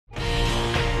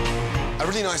A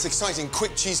really nice, exciting,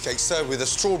 quick cheesecake served with a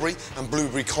strawberry and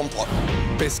blueberry compote.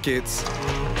 Biscuits,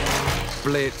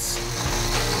 blitz,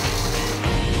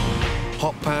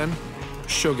 hot pan,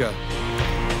 sugar.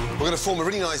 We're going to form a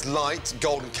really nice light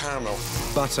golden caramel.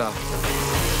 Butter.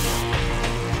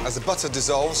 As the butter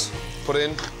dissolves, put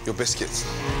in your biscuits.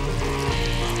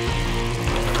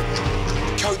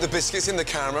 Coat the biscuits in the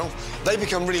caramel. They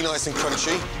become really nice and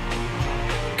crunchy.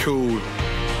 Cool.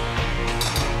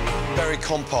 Berry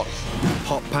compote.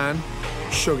 Hot pan,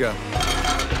 sugar,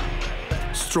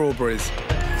 strawberries,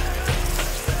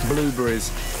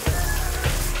 blueberries.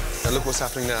 And look what's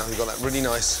happening now. You've got that really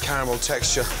nice caramel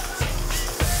texture.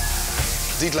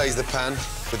 Deglaze the pan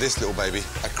with this little baby,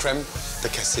 a creme de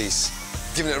cassis,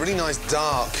 giving it a really nice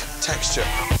dark texture.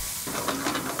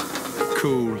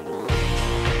 Cool.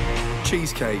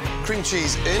 Cheesecake. Cream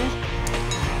cheese in.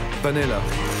 Vanilla.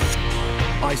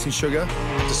 Ice and sugar.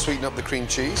 To sweeten up the cream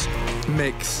cheese.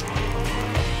 Mix.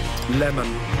 Lemon.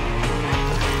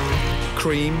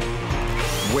 Cream.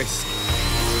 Whisk.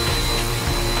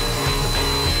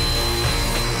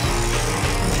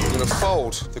 You're going to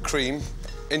fold the cream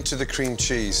into the cream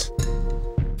cheese.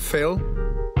 Fill.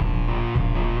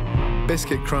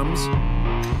 Biscuit crumbs.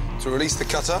 To release the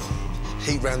cutter,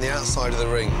 heat round the outside of the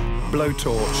ring.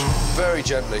 Blowtorch. Very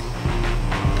gently.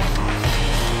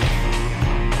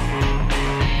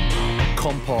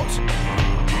 Compote.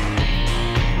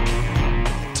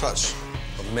 Touch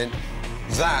of mint.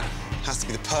 That has to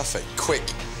be the perfect, quick,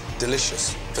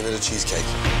 delicious vanilla cheesecake.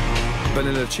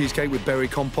 Vanilla cheesecake with berry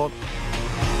compote.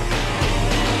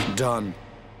 Done.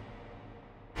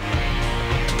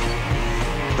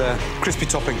 The crispy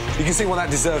topping. You can see why that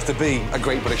deserves to be a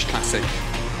Great British classic.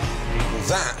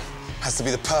 That has to be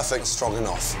the perfect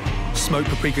stroganoff. Smoked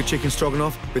paprika chicken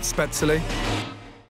stroganoff with spätzle.